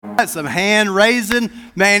Some hand raising.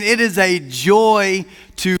 Man, it is a joy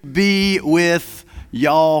to be with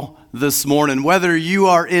y'all this morning. Whether you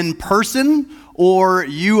are in person or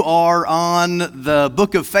you are on the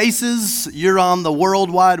Book of Faces, you're on the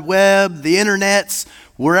World Wide Web, the internets,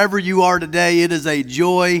 wherever you are today, it is a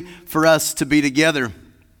joy for us to be together.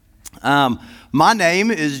 My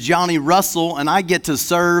name is Johnny Russell, and I get to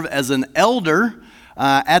serve as an elder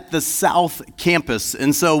at the South Campus.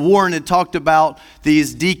 And so Warren had talked about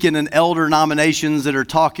these deacon and elder nominations that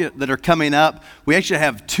are coming up. We actually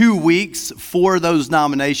have 2 weeks for those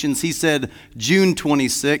nominations. He said June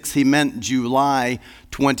 26th. He meant July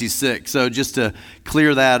 26th. So just to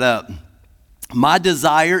clear that up. My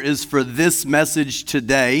desire is for this message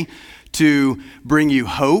today to bring you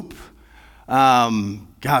hope.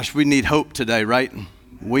 We need hope today, right?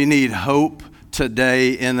 We need hope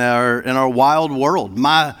today in our wild world.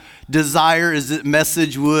 My desire is that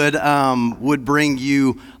message would bring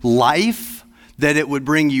you life, that it would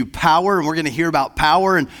bring you power, and we're going to hear about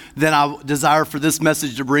power, and then I desire for this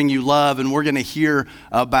message to bring you love, and we're going to hear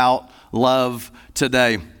about love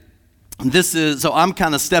today. So I'm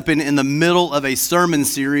kind of stepping in the middle of a sermon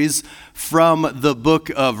series from the book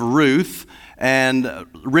of Ruth. And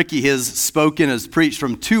Ricky has preached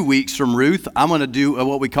from 2 weeks from Ruth. I'm going to do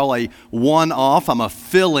what we call a one-off. I'm a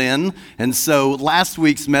fill-in. And so last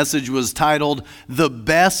week's message was titled, "The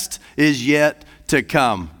Best Is Yet to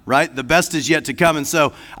Come," right? The best is yet to come. And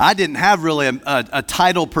so I didn't have really a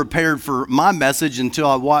title prepared for my message until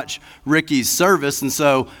I watched Ricky's service. And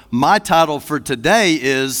so my title for today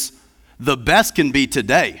is, "The Best Can Be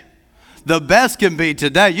Today." The best can be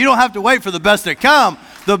today. You don't have to wait for the best to come.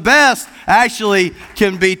 The best actually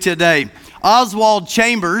can be today. Oswald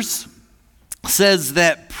Chambers says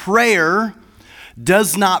that prayer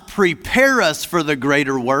does not prepare us for the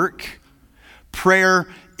greater work. Prayer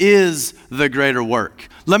is the greater work.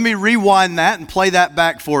 Let me rewind that and play that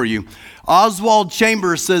back for you. Oswald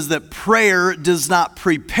Chambers says that prayer does not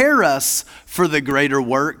prepare us for the greater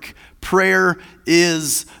work. Prayer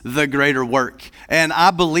is the greater work. And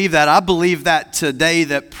I believe that. I believe that today,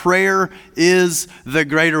 that prayer is the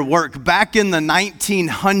greater work. Back in the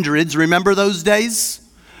 1900s, remember those days?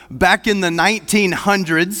 Back in the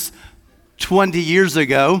 1900s, 20 years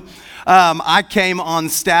ago, I came on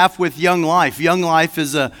staff with Young Life. Young Life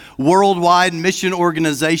is a worldwide mission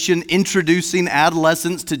organization introducing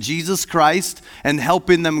adolescents to Jesus Christ and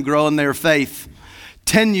helping them grow in their faith.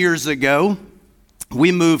 10 years ago,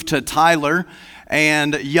 we moved to Tyler,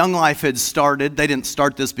 and Young Life had started. They didn't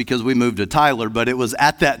start this because we moved to Tyler, but it was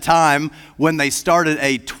at that time when they started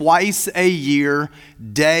a twice-a-year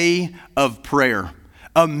day of prayer.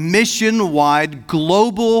 A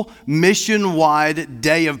global mission-wide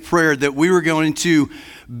day of prayer that we were going to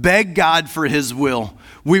beg God for His will.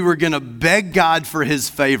 We were going to beg God for His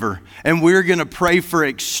favor, and we were going to pray for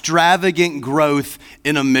extravagant growth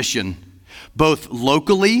in a mission, both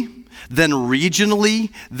locally, then regionally,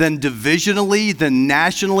 then divisionally, then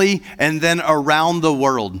nationally, and then around the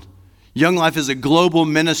world. Young Life is a global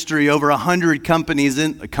ministry, over 100 countries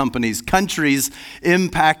impacting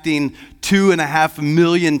 2.5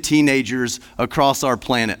 million teenagers across our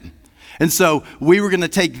planet. And so we were going to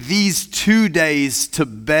take these 2 days to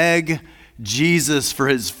beg Jesus for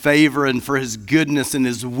His favor and for His goodness and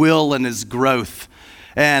His will and His growth.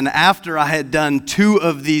 And after I had done 2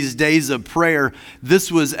 of these days of prayer,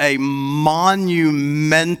 this was a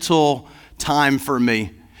monumental time for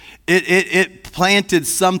me. It planted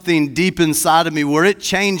something deep inside of me where it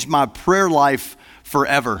changed my prayer life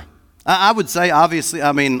forever. I would say, obviously,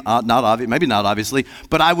 maybe not obviously,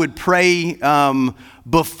 but I would pray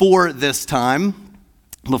before this time,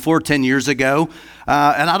 before 10 years ago.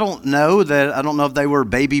 And I don't know if they were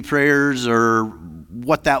baby prayers or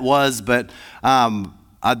what that was, but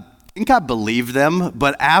I think I believed them.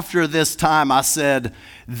 But after this time, I said,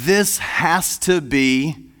 this has to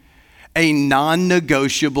be a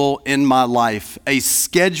non-negotiable in my life, a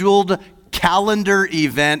scheduled calendar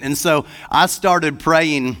event. And so I started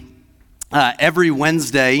praying every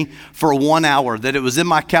Wednesday for 1 hour, that it was in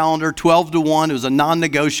my calendar, 12 to 1. It was a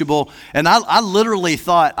non-negotiable. And I literally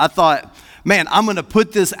thought, man, I'm going to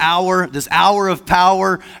put this hour of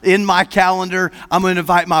power in my calendar. I'm going to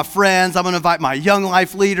invite my friends. I'm going to invite my Young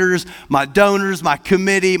Life leaders, my donors, my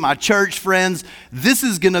committee, my church friends. This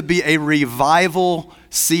is going to be a revival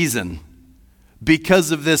season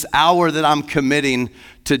because of this hour that I'm committing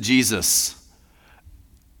to Jesus.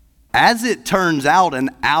 As it turns out, an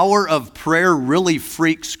hour of prayer really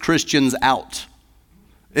freaks Christians out.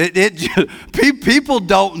 People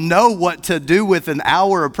don't know what to do with an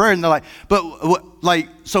hour of prayer, and they're like,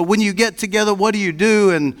 so when you get together, what do you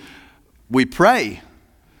do? And we pray.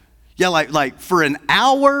 Yeah, like for an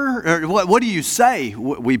hour, or what do you say?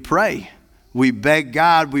 We pray. We beg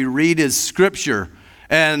God. We read His scripture.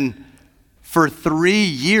 And for 3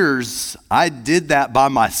 years, I did that by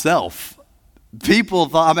myself. People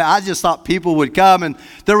thought, I just thought people would come, and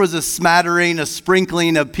there was a smattering, a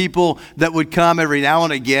sprinkling of people that would come every now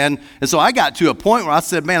and again. And so I got to a point where I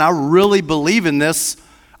said, man, I really believe in this.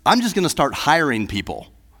 I'm just going to start hiring people.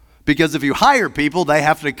 Because if you hire people, they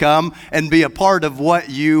have to come and be a part of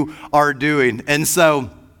what you are doing. And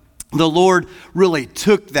so the Lord really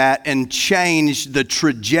took that and changed the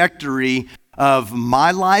trajectory of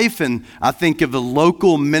my life, and I think of the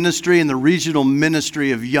local ministry and the regional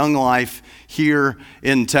ministry of Young Life here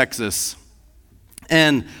in Texas.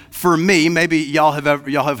 And for me, maybe y'all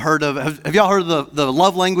have heard of the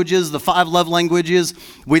love languages, the 5 love languages?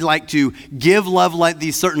 We like to give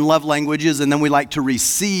these certain love languages, and then we like to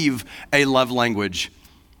receive a love language.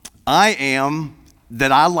 I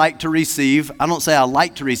like to receive. I don't say I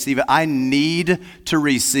like to receive it. I need to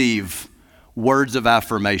receive words of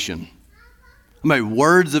affirmation. I'm a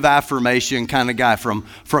words of affirmation kind of guy from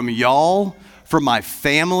y'all, from my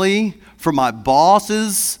family, from my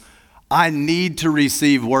bosses. I need to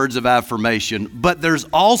receive words of affirmation. But there's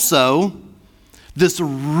also this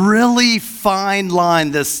really fine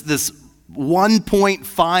line, this 1 point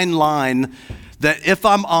fine line that if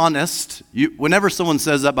I'm honest, whenever someone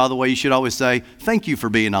says that, by the way, you should always say, thank you for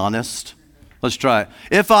being honest. Let's try it.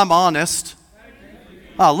 If I'm honest,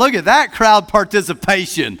 oh, look at that crowd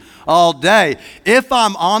participation all day. If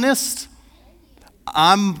I'm honest,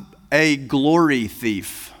 I'm a glory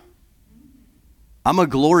thief. I'm a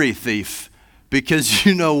glory thief because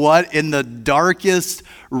you know what? In the darkest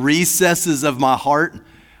recesses of my heart,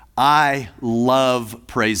 I love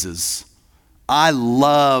praises. I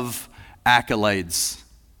love accolades.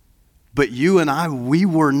 But you and I, we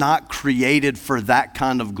were not created for that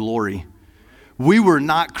kind of glory. We were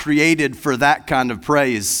not created for that kind of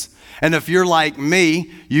praise. And if you're like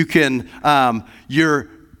me, you can,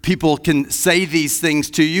 people can say these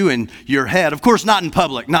things to you in your head. Of course, not in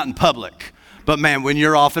public. But man, when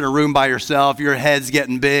you're off in a room by yourself, your head's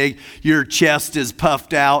getting big, your chest is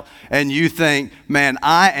puffed out, and you think, man,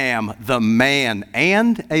 I am the man,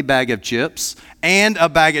 and a bag of chips,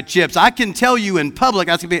 I can tell you in public,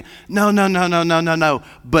 I was going to be, no.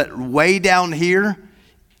 But way down here,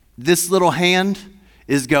 this little hand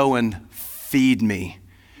is going, feed me.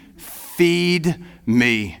 Feed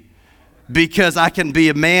me. Because I can be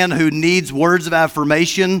a man who needs words of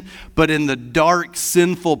affirmation, but in the dark,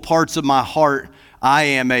 sinful parts of my heart, I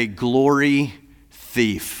am a glory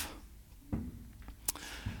thief.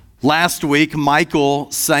 Last week, Michael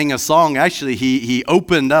sang a song. Actually, he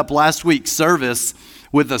opened up last week's service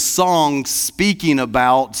with a song speaking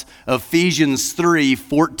about Ephesians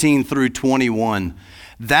 3:14 through 21.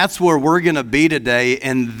 That's where we're going to be today,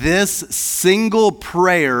 and this single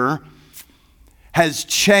prayer has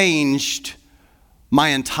changed my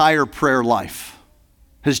entire prayer life.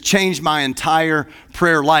 Has changed my entire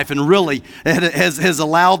prayer life, and really it has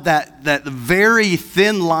allowed that very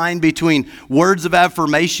thin line between words of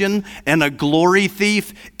affirmation and a glory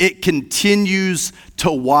thief. It continues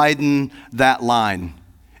to widen that line.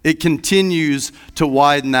 It continues to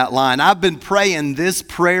widen that line. I've been praying this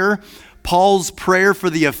prayer, Paul's prayer for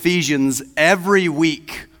the Ephesians, every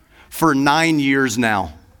week for 9 years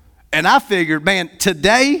now. And I figured, man,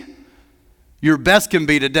 today, your best can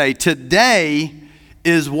be today. Today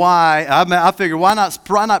is why, I figured, why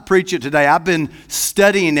not preach it today? I've been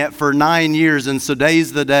studying it for 9 years, and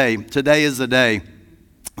today's the day. Today is the day.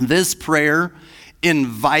 This prayer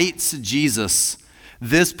invites Jesus.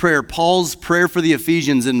 This prayer, Paul's prayer for the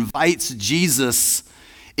Ephesians, invites Jesus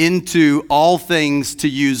into all things to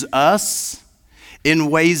use us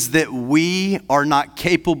in ways that we are not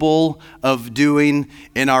capable of doing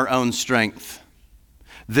in our own strength.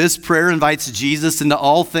 This prayer invites Jesus into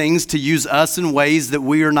all things to use us in ways that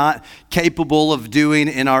we are not capable of doing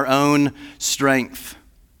in our own strength.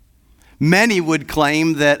 Many would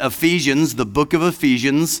claim that Ephesians, the book of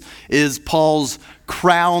Ephesians, is Paul's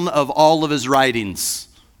crown of all of his writings.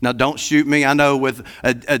 Now, don't shoot me. I know with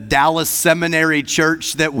a Dallas seminary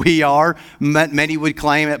church that we are, many would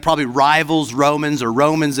claim it probably rivals Romans, or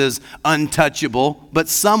Romans is untouchable. But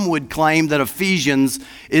some would claim that Ephesians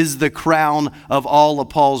is the crown of all of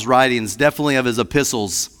Paul's writings, definitely of his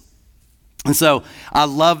epistles. And so I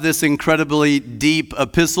love this incredibly deep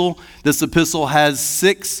epistle. This epistle has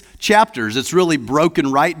 6 chapters. It's really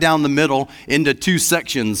broken right down the middle into 2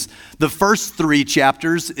 sections. The first 3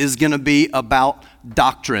 chapters is going to be about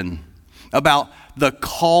doctrine, about the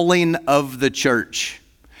calling of the church.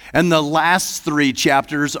 And the last 3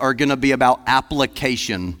 chapters are going to be about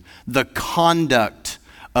application, the conduct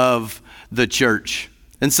of the church.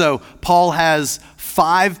 And so Paul has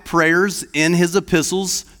 5 prayers in his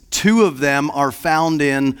epistles. 2 of them are found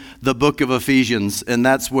in the book of Ephesians, and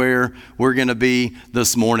that's where we're going to be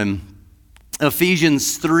this morning.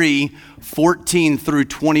 Ephesians 3:14 through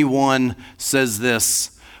 21 says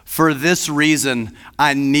this: "For this reason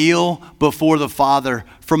I kneel before the Father,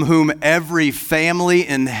 from whom every family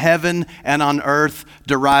in heaven and on earth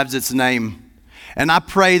derives its name. And I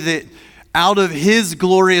pray that out of his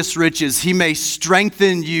glorious riches he may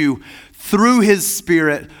strengthen you through his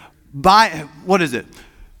Spirit by," what is it?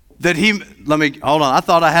 Hold on, I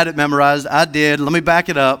thought I had it memorized. I did. Let me back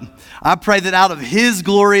it up. "I pray that out of his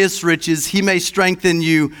glorious riches he may strengthen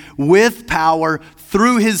you with power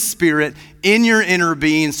through his Spirit in your inner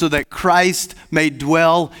being, so that Christ may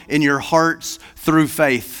dwell in your hearts through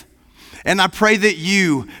faith. And I pray that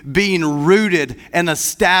you, being rooted and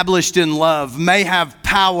established in love, may have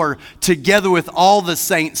power together with all the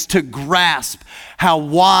saints to grasp how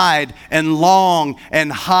wide and long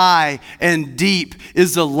and high and deep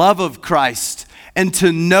is the love of Christ, and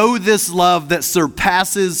to know this love that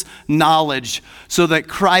surpasses knowledge, so that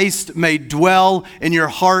Christ may dwell in your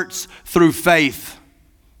hearts through faith."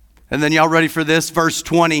 And then y'all ready for this? Verse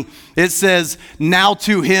 20, it says, Now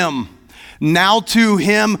to him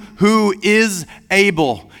who is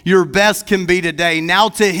able." Your best can be today. "Now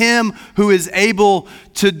to him who is able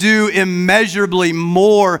to do immeasurably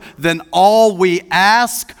more than all we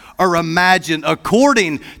ask or imagine,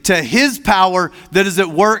 according to his power that is at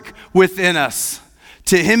work within us.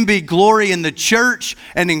 To him be glory in the church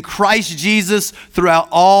and in Christ Jesus throughout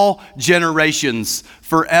all generations,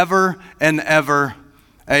 forever and ever.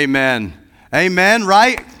 Amen." Amen,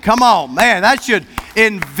 right? Come on, man, that should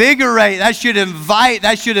invigorate, that should invite,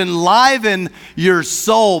 that should enliven your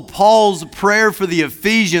soul. Paul's prayer for the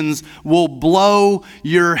Ephesians will blow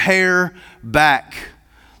your hair back.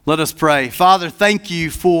 Let us pray. Father, thank you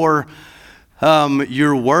for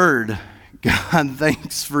your word. God,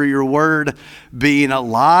 thanks for your word being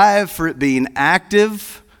alive, for it being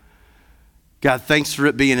active. God, thanks for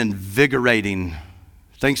it being invigorating.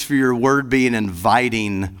 Thanks for your word being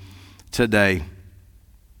inviting today.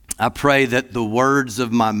 I pray that the words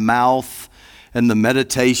of my mouth and the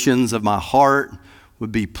meditations of my heart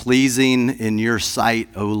would be pleasing in your sight,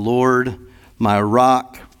 O Lord, my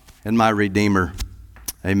rock and my redeemer.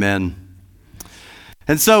 Amen.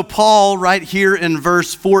 And so Paul, right here in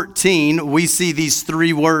verse 14, we see these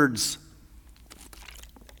 3 words.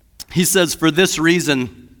 He says, "For this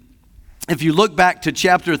reason." If you look back to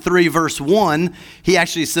chapter 3, verse 1, he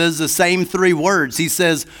actually says the same 3 words. He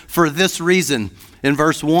says, "For this reason," in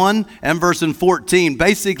verse 1 and verse 14.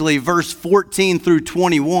 Basically, verse 14 through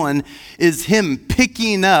 21 is him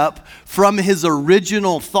picking up from his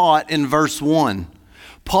original thought in verse 1.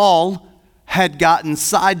 Paul had gotten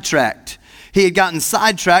sidetracked. He had gotten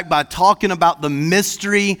sidetracked by talking about the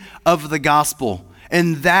mystery of the gospel.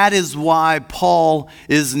 And that is why Paul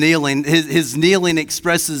is kneeling. His kneeling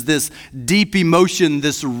expresses this deep emotion,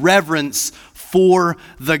 this reverence for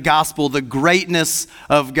the gospel, the greatness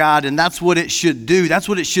of God. And that's what it should do. That's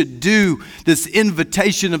what it should do, this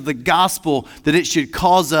invitation of the gospel, that it should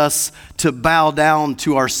cause us to bow down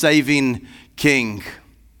to our saving King.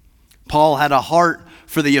 Paul had a heart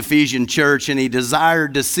for the Ephesian church, and he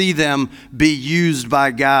desired to see them be used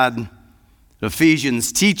by God.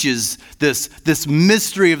 Ephesians teaches this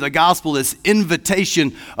mystery of the gospel, this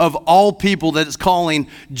invitation of all people that it's calling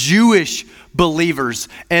Jewish believers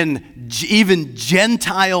and even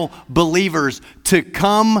Gentile believers to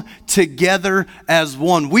come together as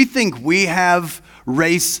one. We think we have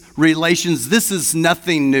race relations. This is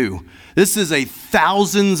nothing new. This is a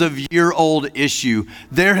thousands of year old issue.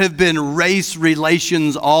 There have been race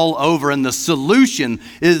relations all over, and the solution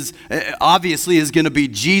is obviously going to be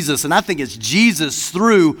Jesus. And I think it's Jesus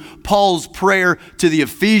through Paul's prayer to the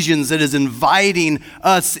Ephesians that is inviting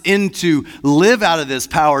us into live out of this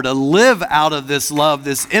power, to live out of this love,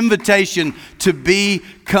 this invitation to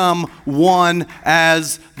become one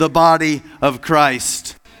as the body of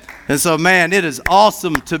Christ. And so, man, it is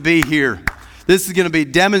awesome to be here. This is going to be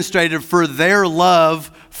demonstrated for their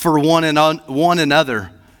love for one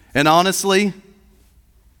another. And honestly,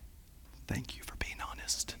 thank you for being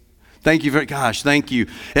honest. Thank you thank you.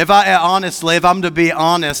 If I'm to be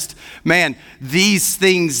honest, man, these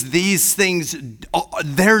things,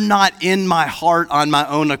 they're not in my heart on my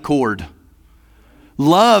own accord.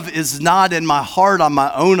 Love is not in my heart on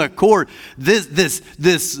my own accord.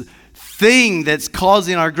 This thing that's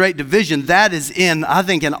causing our great division, that is I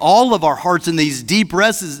think, in all of our hearts, in these deep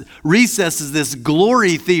recesses, this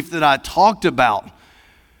glory thief that I talked about.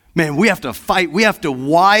 Man, we have to fight. We have to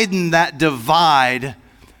widen that divide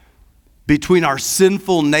between our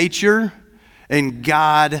sinful nature and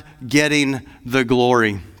God getting the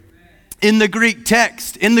glory. In the Greek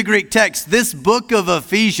text, this book of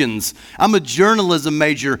Ephesians, I'm a journalism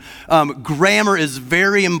major. Grammar is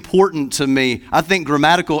very important to me. I think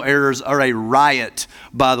grammatical errors are a riot,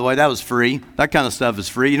 by the way. That was free. That kind of stuff is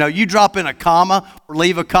free. You know, you drop in a comma or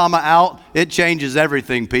leave a comma out, it changes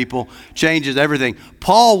everything, people. Changes everything.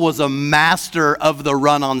 Paul was a master of the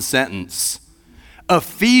run-on sentence.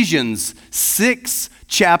 Ephesians 6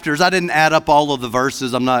 chapters. I didn't add up all of the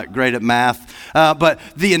verses. I'm not great at math. But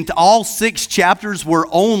all 6 chapters were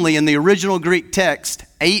only, in the original Greek text,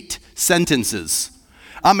 8 sentences.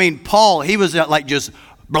 I mean, Paul, he was like just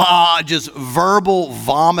verbal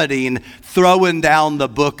vomiting, throwing down the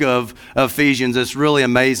book of Ephesians. It's really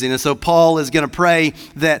amazing. And so Paul is going to pray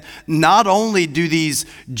that not only do these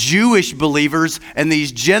Jewish believers and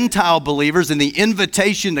these Gentile believers, and the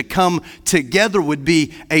invitation to come together would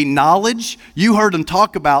be a knowledge. You heard him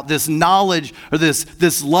talk about this knowledge, or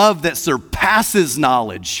this love that surpasses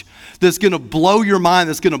knowledge, that's going to blow your mind,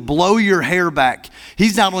 that's going to blow your hair back.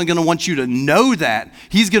 He's not only going to want you to know that,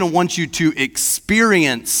 he's going to want you to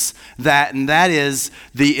experience that, and that is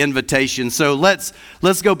the invitation. So let's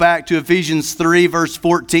go back to Ephesians 3, verse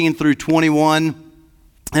 14 through 21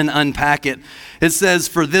 and unpack it. It says,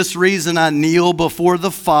 "For this reason I kneel before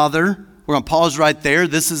the Father." We're going to pause right there.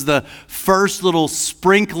 This is the first little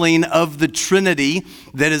sprinkling of the Trinity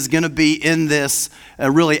that is going to be in this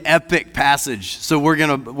really epic passage. So we're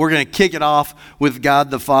going to kick it off with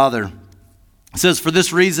God the Father. It says, "For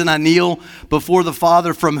this reason I kneel before the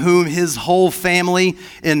Father, from whom his whole family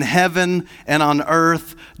in heaven and on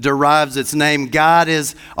earth derives its name." God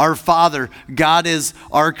is our Father. God is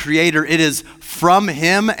our Creator. It is from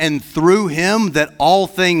him and through him that all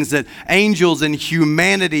things, that angels and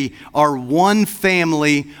humanity are one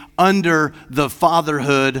family under the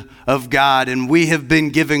fatherhood of God. And we have been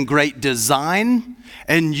given great design,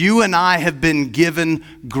 and you and I have been given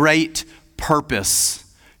great purpose.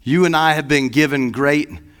 You and I have been given great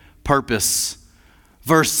purpose.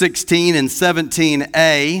 Verse 16 and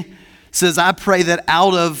 17a says, "I pray that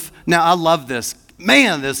out of," now I love this.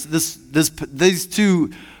 Man, these 2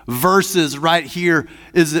 verses right here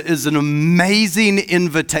is an amazing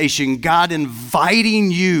invitation. God inviting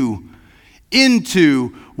you into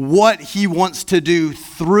what he wants to do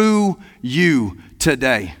through you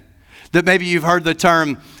today. That maybe you've heard the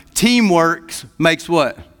term, teamwork makes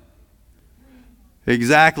what?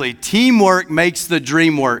 Exactly. Teamwork makes the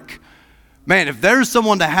dream work. Man, if there's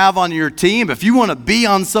someone to have on your team, if you want to be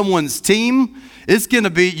on someone's team, it's going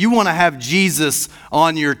to be, you want to have Jesus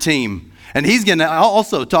on your team. And he's going to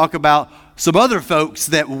also talk about some other folks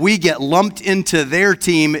that we get lumped into their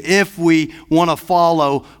team if we want to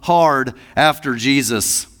follow hard after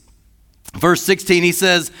Jesus. Verse 16, he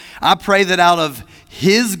says, "I pray that out of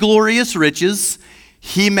his glorious riches,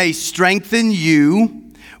 he may strengthen you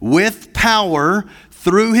with power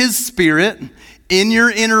through his Spirit in your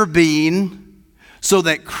inner being, so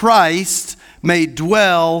that Christ may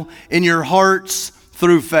dwell in your hearts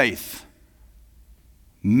through faith."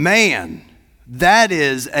 Man, that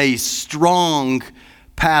is a strong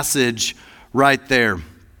passage right there.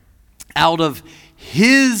 Out of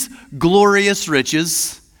his glorious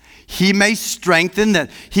riches, he may strengthen,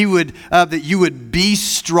 that you would be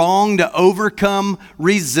strong to overcome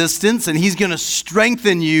resistance, and he's going to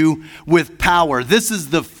strengthen you with power. This is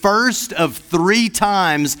the first of 3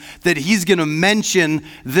 times that he's going to mention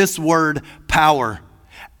this word power.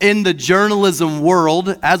 In the journalism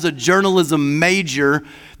world, as a journalism major,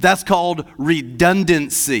 that's called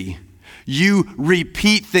redundancy. You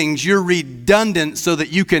repeat things, you're redundant so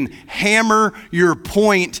that you can hammer your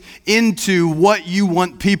point into what you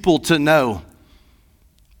want people to know.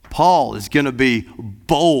 Paul is going to be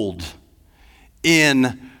bold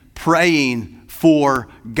in praying for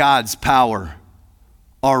God's power.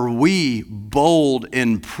 Are we bold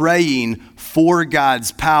in praying for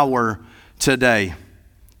God's power today?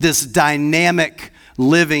 This dynamic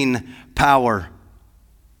living power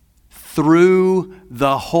through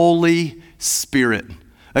the Holy Spirit.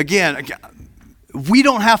 Again, we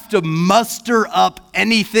don't have to muster up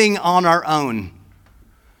anything on our own.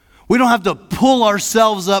 We don't have to pull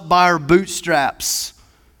ourselves up by our bootstraps.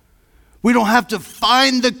 We don't have to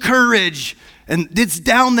find the courage, and it's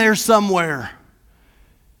down there somewhere.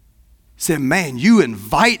 Say, man, you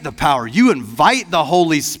invite the power. You invite the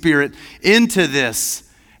Holy Spirit into this,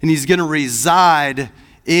 and he's going to reside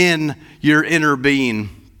in your inner being.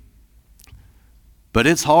 But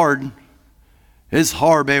it's hard. It's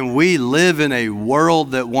hard, man. We live in a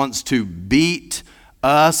world that wants to beat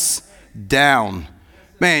us down.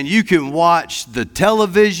 Man, you can watch the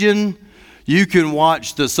television, you can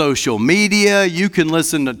watch the social media, you can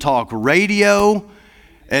listen to talk radio,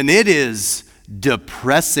 and it is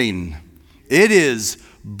depressing. It is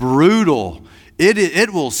brutal.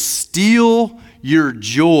 It will steal your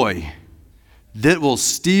joy. That will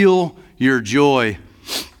steal your joy.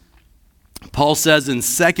 Paul says in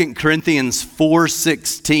 2 Corinthians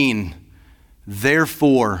 4:16,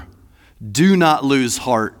 therefore, do not lose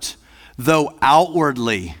heart, though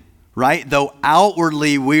outwardly, right? Though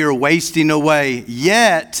outwardly we are wasting away,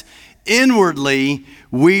 yet inwardly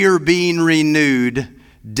we are being renewed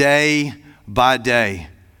day by day.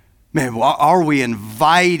 Man, are we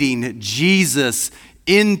inviting Jesus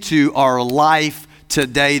into our life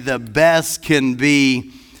today? The best can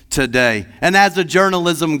be today. And as a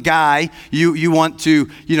journalism guy, you want to,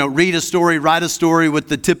 read a story, write a story with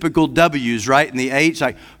the typical W's, right? And the H,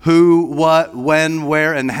 like who, what, when,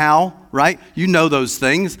 where, and how, right? You know those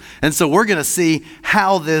things. And so we're going to see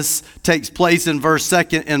how this takes place in verse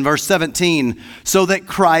 17. So that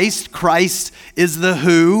Christ is the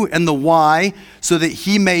who and the why, so that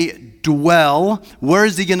he may dwell. Where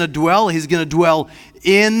is he going to dwell? He's going to dwell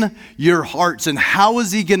in your hearts. And how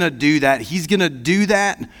is he going to do that? He's going to do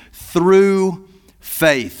that through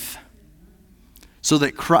faith. So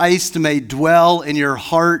that Christ may dwell in your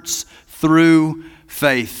hearts through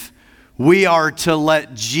faith. We are to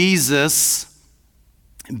let Jesus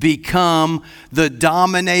become the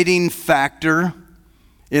dominating factor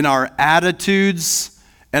in our attitudes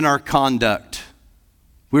and our conduct.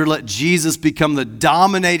 We're to let Jesus become the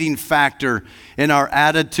dominating factor in our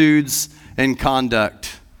attitudes and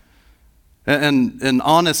conduct. And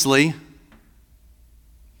honestly,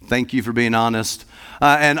 thank you for being honest.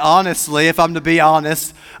 And honestly, if I'm to be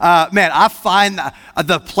honest, I find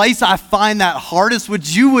the place I find that hardest,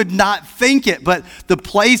 which you would not think it, but the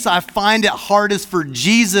place I find it hardest for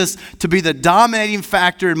Jesus to be the dominating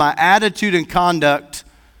factor in my attitude and conduct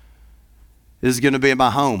is going to be in my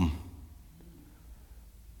home.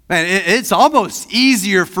 Man, it's almost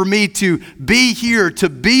easier for me to be here, to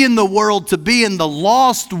be in the world, to be in the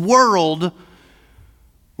lost world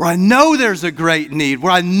where I know there's a great need,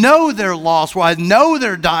 where I know they're lost, where I know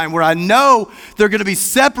they're dying, where I know they're going to be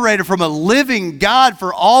separated from a living God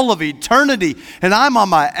for all of eternity, and I'm on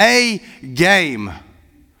my A game.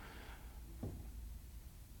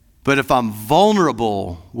 But if I'm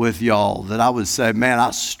vulnerable with y'all, then I would say, man, I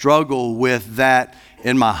struggle with that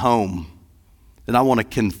in my home. And I want to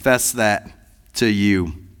confess that to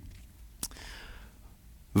you.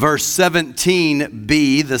 Verse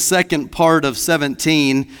 17b, the second part of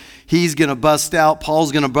 17, he's going to bust out,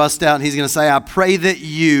 Paul's going to bust out, and he's going to say, I pray that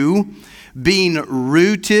you, being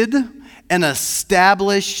rooted and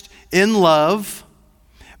established in love,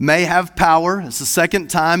 may have power, it's the second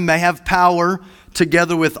time, may have power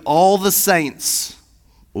together with all the saints.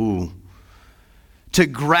 To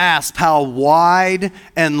grasp how wide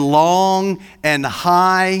and long and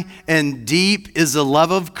high and deep is the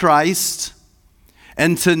love of Christ,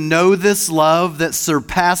 and to know this love that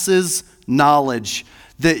surpasses knowledge,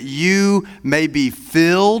 that you may be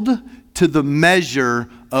filled to the measure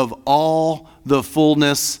of all the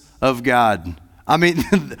fullness of God. I mean,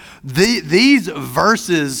 these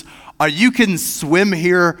verses you can swim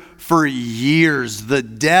here for years. The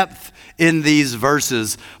depth in these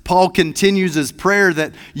verses. Paul continues his prayer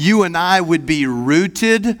that you and I would be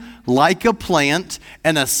rooted like a plant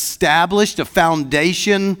and established, a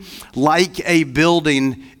foundation like a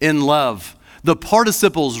building in love. The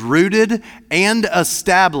participles rooted and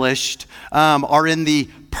established are in the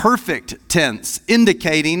perfect tense,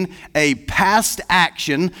 indicating a past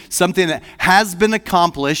action, something that has been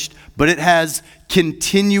accomplished, but it has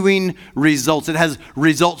continuing results. It has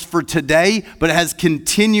results for today, but it has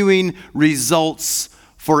continuing results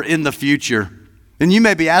for in the future. And you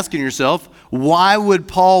may be asking yourself, why would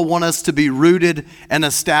Paul want us to be rooted and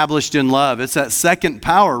established in love? It's that second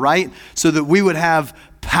power, right? So that we would have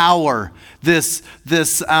power, this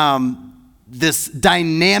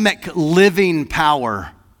dynamic living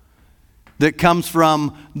power that comes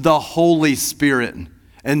from the Holy Spirit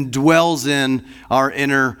and dwells in our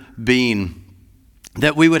inner being.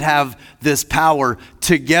 That we would have this power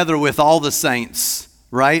together with all the saints,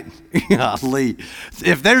 right? Golly.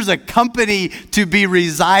 If there's a company to be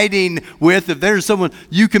residing with, if there's someone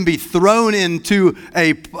you can be thrown into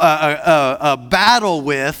a battle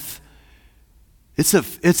with,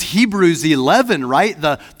 It's Hebrews 11, right?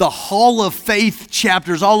 The Hall of Faith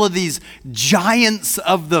chapters, all of these giants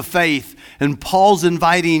of the faith. And Paul's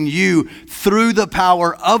inviting you through the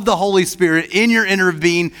power of the Holy Spirit in your inner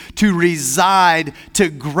being to reside, to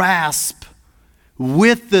grasp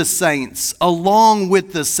with the saints, along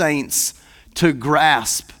with the saints, to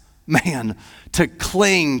grasp, man, to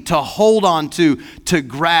cling, to hold on to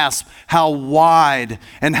grasp how wide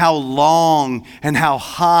and how long and how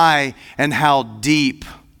high and how deep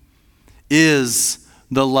is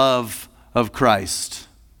the love of Christ.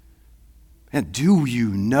 And do you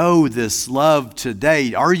know this love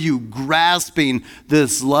today? Are you grasping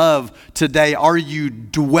this love today? Are you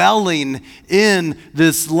dwelling in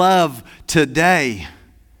this love today?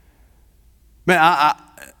 Man,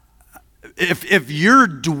 if you're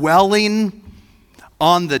dwelling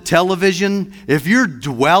on the television, if you're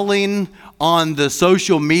dwelling on the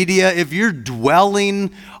social media, if you're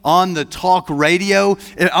dwelling on the talk radio,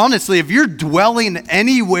 honestly, if you're dwelling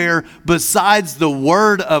anywhere besides the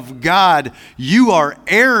Word of God, you are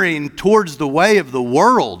erring towards the way of the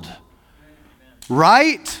world.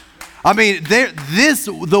 Right? I mean,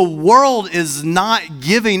 the world is not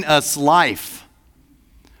giving us life.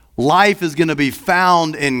 Life is going to be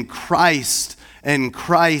found in Christ and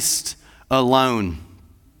Christ alone.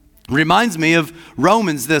 Reminds me of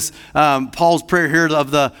Romans, this Paul's prayer here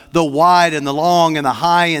of the wide and the long and the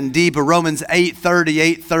high and deep of Romans 8:30,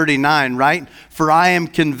 8:39, right? For I am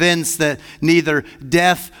convinced that neither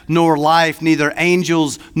death nor life, neither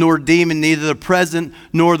angels nor demon, neither the present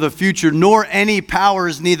nor the future, nor any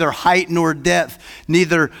powers, neither height nor depth,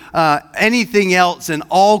 neither anything else in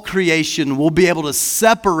all creation will be able to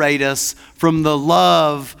separate us from the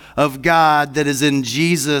love of God that is in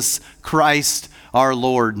Jesus Christ our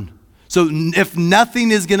Lord. So if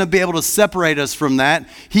nothing is going to be able to separate us from that,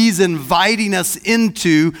 he's inviting us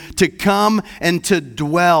to come and to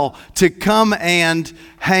dwell, to come and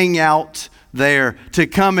hang out there, to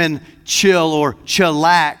come and chill or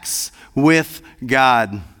chillax with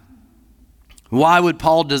God. Why would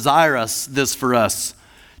Paul desire this for us?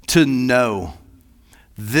 To know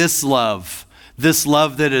this love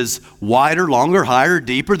that is wider, longer, higher,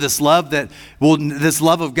 deeper, this love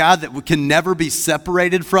of God that can never be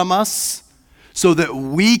separated from us, so that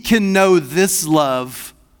we can know this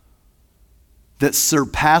love that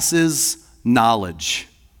surpasses knowledge.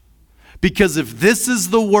 Because if this is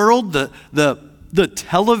the world, the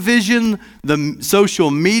television, the social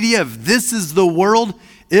media, if this is the world,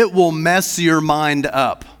 it will mess your mind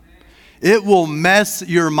up. It will mess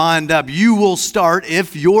your mind up. You will start,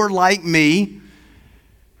 if you're like me,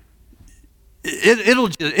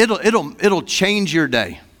 It'll change your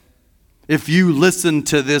day if you listen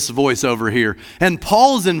to this voice over here. And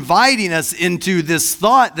Paul's inviting us into this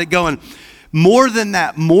thought that going, more than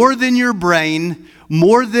that, more than your brain,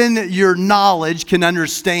 more than your knowledge can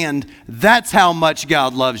understand, that's how much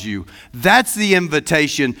God loves you. That's the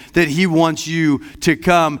invitation that he wants you to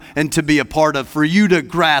come and to be a part of, for you to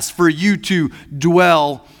grasp, for you to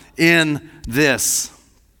dwell in this.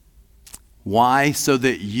 Why? So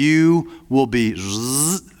that you will be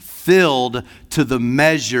filled to the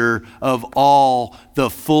measure of all the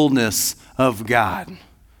fullness of God.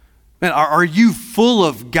 Man, are you full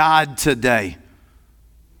of God today?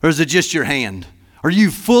 Or is it just your hand? Are you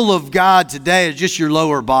full of God today or just your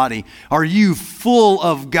lower body? Are you full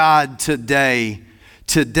of God today?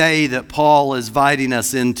 Today that Paul is inviting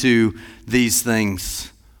us into these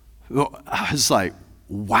things. It's like,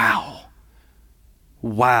 wow.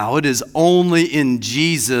 Wow, it is only in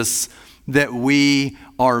Jesus that we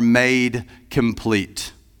are made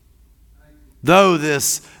complete. Though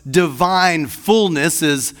this divine fullness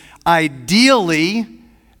is ideally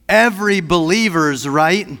every believer's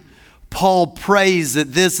right, Paul prays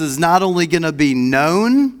that this is not only going to be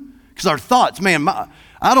known, because our thoughts, man,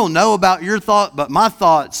 I don't know about your thought, but my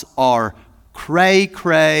thoughts are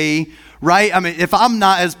cray-cray, right? I mean, if I'm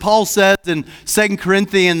not, as Paul says in 2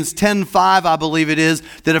 Corinthians 10:5, I believe it is,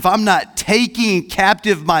 that if I'm not taking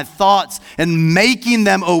captive my thoughts and making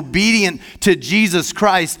them obedient to Jesus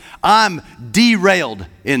Christ, I'm derailed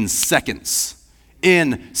in seconds.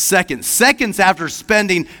 Seconds after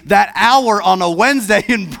spending that hour on a Wednesday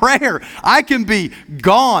in prayer, I can be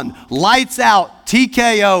gone, lights out,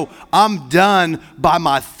 TKO, I'm done by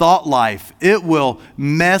my thought life. It will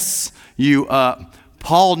mess you up.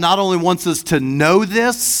 Paul not only wants us to know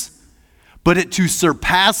this, but it to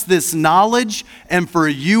surpass this knowledge and for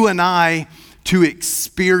you and I to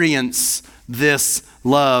experience this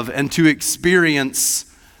love and to experience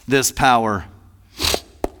this power.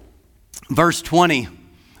 Verse 20,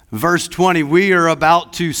 we're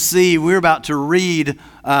about to read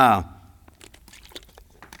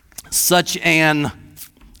such an,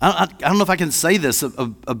 I don't know if I can say this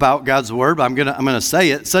about God's word, but I'm gonna say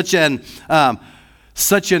it. Such an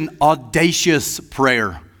audacious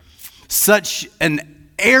prayer, such an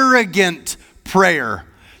arrogant prayer,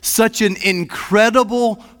 such an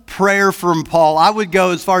incredible prayer from Paul. I would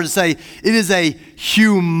go as far as to say it is a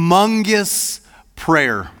humongous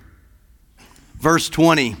prayer. Verse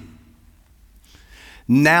 20.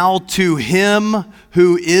 Now to him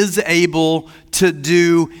who is able to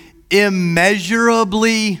do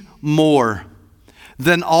immeasurably more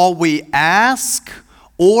than all we ask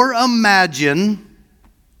or imagine.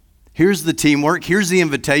 Here's the teamwork, here's the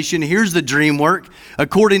invitation, here's the dream work,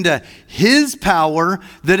 according to his power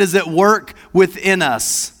that is at work within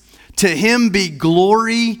us. To him be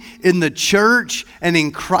glory in the church and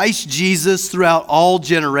in Christ Jesus throughout all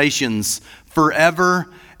generations, forever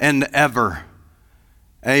and ever.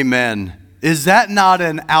 Amen. Is that not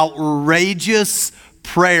an outrageous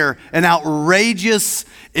prayer, an outrageous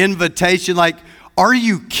invitation? Like, are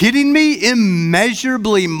you kidding me?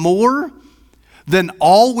 Immeasurably more than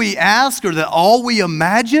all we ask or than all we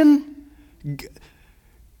imagine?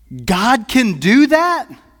 God can do that?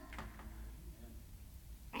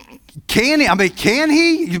 Can he? I mean, can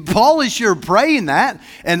he? Paul is sure praying that.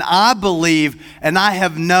 And I believe, and I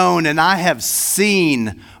have known, and I have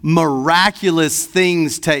seen miraculous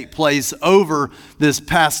things take place over this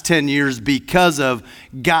past 10 years because of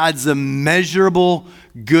God's immeasurable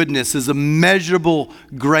goodness, his immeasurable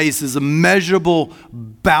grace, his immeasurable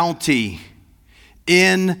bounty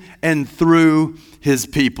in and through his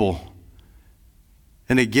people.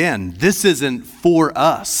 And again, this isn't for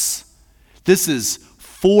us. This is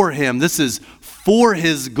for him. This is for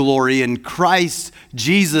his glory in Christ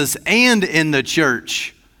Jesus and in the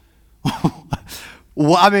church.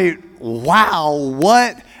 Well, I mean, wow,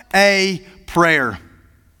 what a prayer.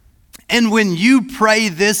 And when you pray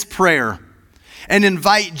this prayer and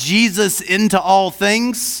invite Jesus into all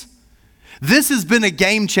things, this has been a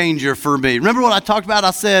game changer for me. Remember what I talked about?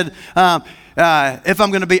 I said, if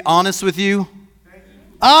I'm going to be honest with you.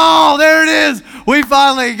 Oh, there it is. We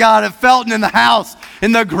finally got it. Felton in the house,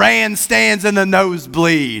 in the grandstands, and the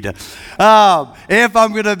nosebleed. If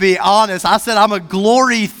I'm going to be honest, I said I'm a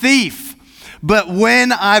glory thief. But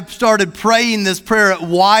when I started praying this prayer, it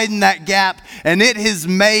widened that gap, and it has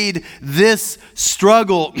made this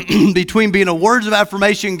struggle between being a words of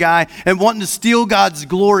affirmation guy and wanting to steal God's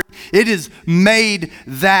glory, it has made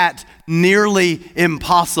that nearly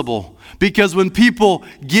impossible. Because when people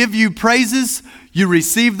give you praises, you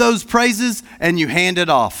receive those praises and you hand it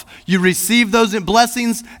off. You receive those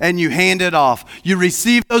blessings and you hand it off. You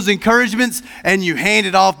receive those encouragements and you hand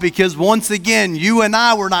it off, because once again, you and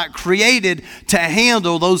I were not created to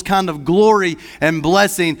handle those kind of glory and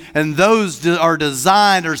blessing, and those are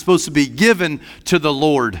designed, are supposed to be given to the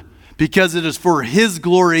Lord, because it is for his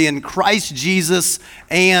glory in Christ Jesus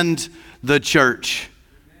and the church.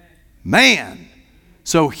 Man.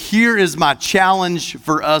 So here is my challenge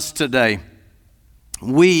for us today.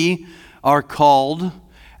 We are called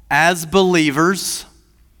as believers,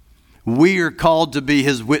 we are called to be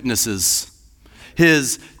his witnesses,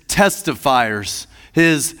 his testifiers,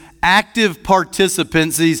 his active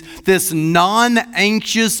participants, this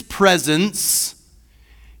non-anxious presence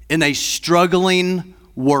in a struggling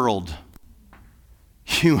world.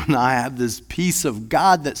 You and I have this peace of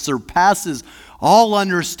God that surpasses all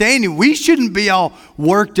understanding. We shouldn't be all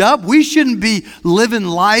worked up. We shouldn't be living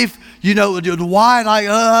life, why?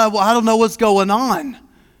 I don't know what's going on.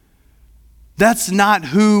 That's not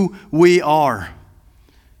who we are.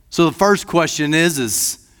 So the first question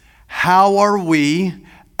is how are we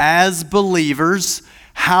as believers,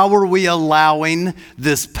 how are we allowing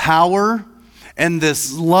this power and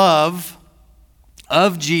this love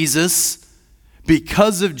of Jesus,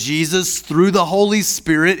 because of Jesus, through the Holy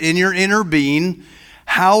Spirit in your inner being,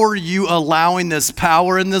 how are you allowing this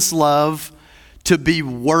power and this love to be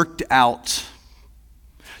worked out,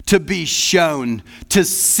 to be shown, to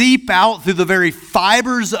seep out through the very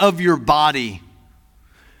fibers of your body,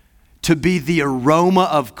 to be the aroma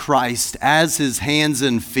of Christ as his hands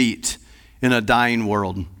and feet in a dying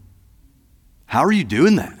world? How are you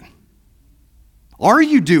doing that? Are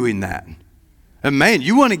you doing that? And man,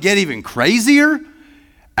 you want to get even crazier?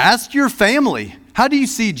 Ask your family, how do you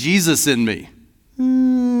see Jesus in me?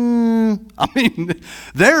 I mean,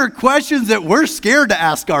 there are questions that we're scared to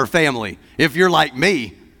ask our family, if you're like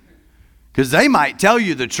me, because they might tell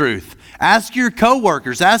you the truth. Ask your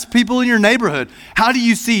coworkers, ask people in your neighborhood, how do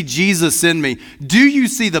you see Jesus in me? Do you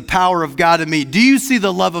see the power of God in me? Do you see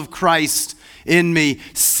the love of Christ in me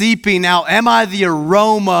seeping out? Am I the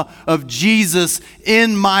aroma of Jesus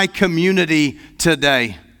in my community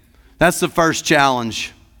today? That's the first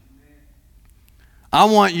challenge. I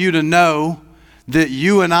want you to know that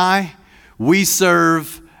you and I, we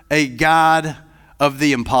serve a God of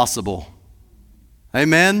the impossible.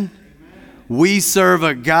 Amen? We serve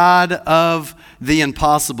a God of the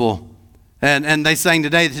impossible. And they sang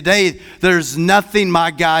today, there's nothing my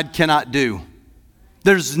God cannot do.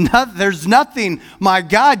 There's nothing my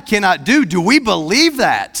God cannot do. Do we believe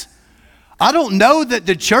that? I don't know that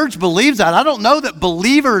the church believes that. I don't know that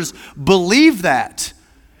believers believe that.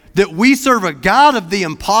 That we serve a God of the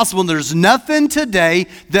impossible, and there's nothing today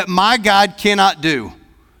that my God cannot do.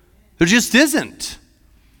 There just isn't.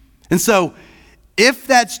 And so, if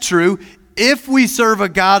that's true, if we serve a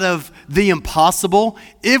God of the impossible,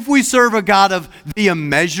 if we serve a God of the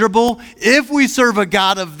immeasurable, if we serve a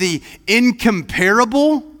God of the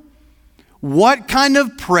incomparable, what kind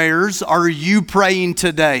of prayers are you praying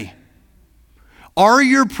today? Are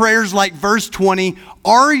your prayers like verse 20?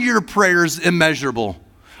 Are your prayers immeasurable?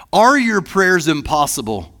 Are your prayers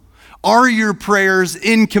impossible? Are your prayers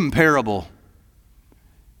incomparable?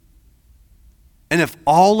 And if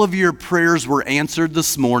all of your prayers were answered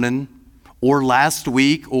this morning, or last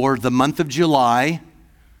week, or the month of July, I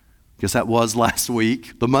guess that was last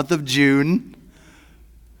week, the month of June,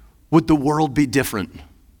 would the world be different?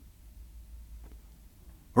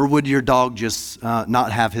 Or would your dog just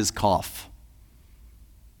not have his cough?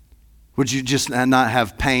 Would you just not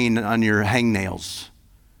have pain on your hangnails?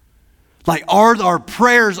 Like, are our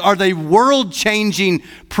prayers, are they world-changing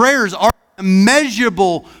prayers? Are they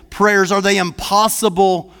immeasurable prayers? Are they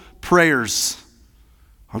impossible prayers?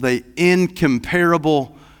 Are they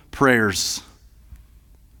incomparable prayers?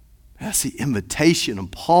 That's the invitation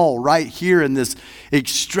of Paul right here in this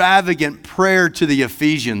extravagant prayer to the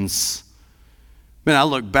Ephesians. Man, I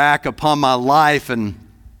look back upon my life and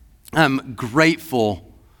I'm grateful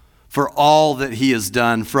for all that he has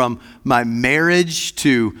done, from my marriage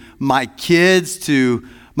to my kids to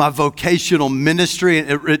my vocational ministry. And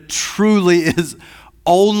it truly is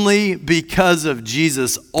only because of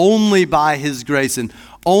Jesus, only by his grace, and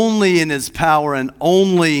only in his power, and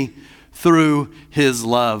only through his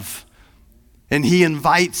love. And he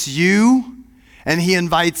invites you and he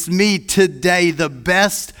invites me today. The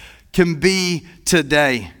best can be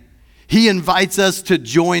today. He invites us to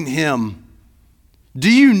join him. Do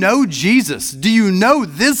you know Jesus? Do you know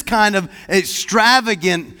this kind of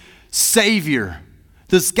extravagant Savior?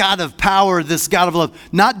 This God of power, this God of love.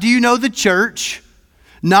 Not do you know the church?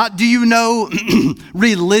 Not do you know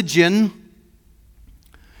religion?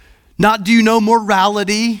 Not do you know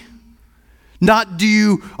morality? Not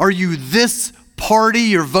are you this party,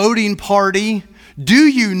 your voting party? Do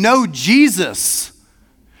you know Jesus?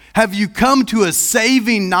 Have you come to a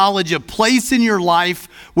saving knowledge, a place in your life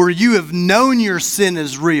where you have known your sin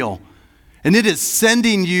is real and it is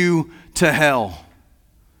sending you to hell?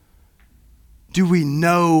 Do we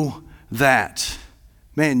know that?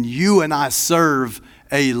 Man, you and I serve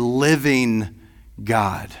a living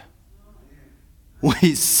God.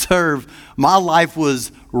 My life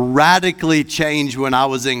was radically changed when I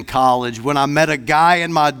was in college, when I met a guy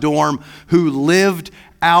in my dorm who lived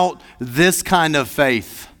out this kind of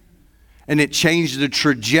faith. And it changed the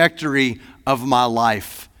trajectory of my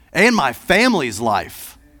life and my family's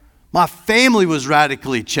life. My family was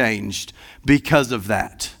radically changed because of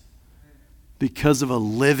that. Because of a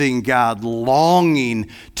living God longing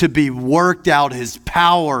to be worked out his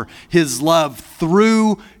power, his love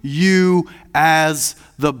through you as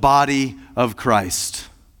the body of Christ.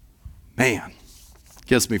 Man,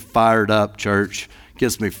 gets me fired up, church.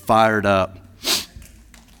 Gets me fired up.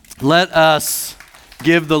 Let us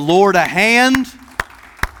give the Lord a hand.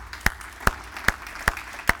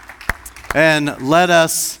 And let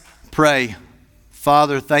us pray.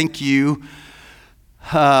 Father, thank you,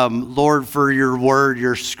 Lord, for your word,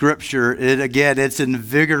 your scripture. It's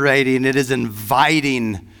invigorating. It is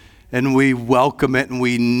inviting. And we welcome it and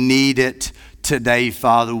we need it today,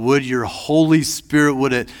 Father. Would your Holy Spirit,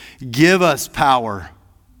 would it give us power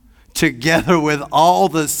together with all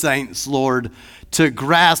the saints, Lord, to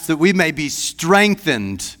grasp that we may be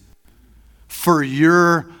strengthened for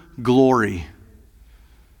your glory.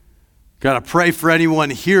 God, I pray for anyone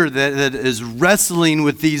here that is wrestling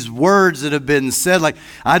with these words that have been said. Like,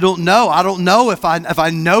 I don't know if I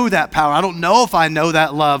know that power. I don't know if I know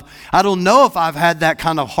that love. I don't know if I've had that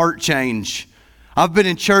kind of heart change. I've been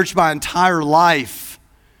in church my entire life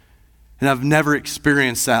and I've never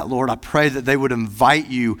experienced that, Lord. I pray that they would invite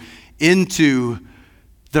you into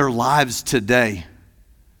their lives today.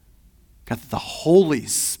 God, that the Holy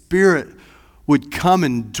Spirit would come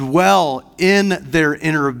and dwell in their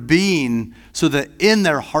inner being so that in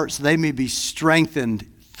their hearts they may be strengthened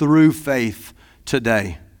through faith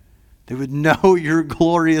today. They would know your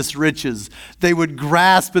glorious riches. They would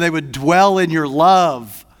grasp and they would dwell in your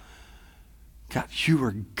love. God, you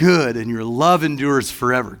are good and your love endures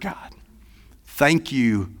forever, God. Thank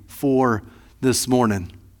you for this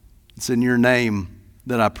morning. It's in your name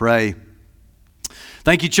that I pray.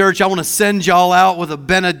 Thank you, church. I want to send y'all out with a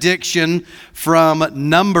benediction from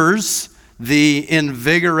Numbers, the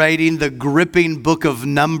invigorating, the gripping book of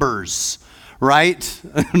Numbers, right?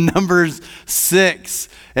 Numbers 6.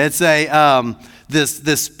 It's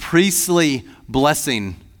this priestly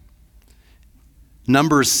blessing.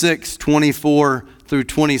 Numbers 6:24 through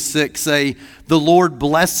 26 say, "The Lord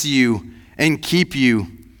bless you and keep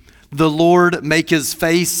you. The Lord make his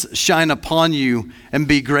face shine upon you and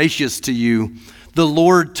be gracious to you. The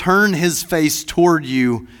Lord turn his face toward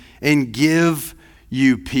you and give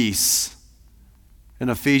you peace." In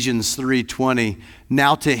Ephesians 3:20,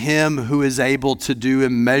 "Now to him who is able to do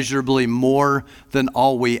immeasurably more than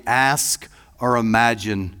all we ask or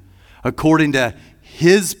imagine, according to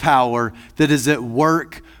his power that is at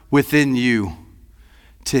work within you.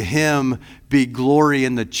 To him be glory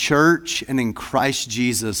in the church and in Christ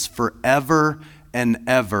Jesus forever and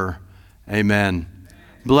ever. Amen."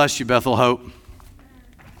 Bless you, Bethel Hope.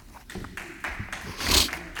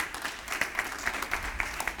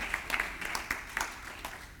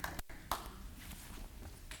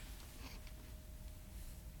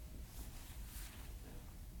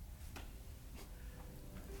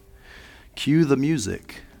 Cue the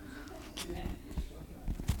music.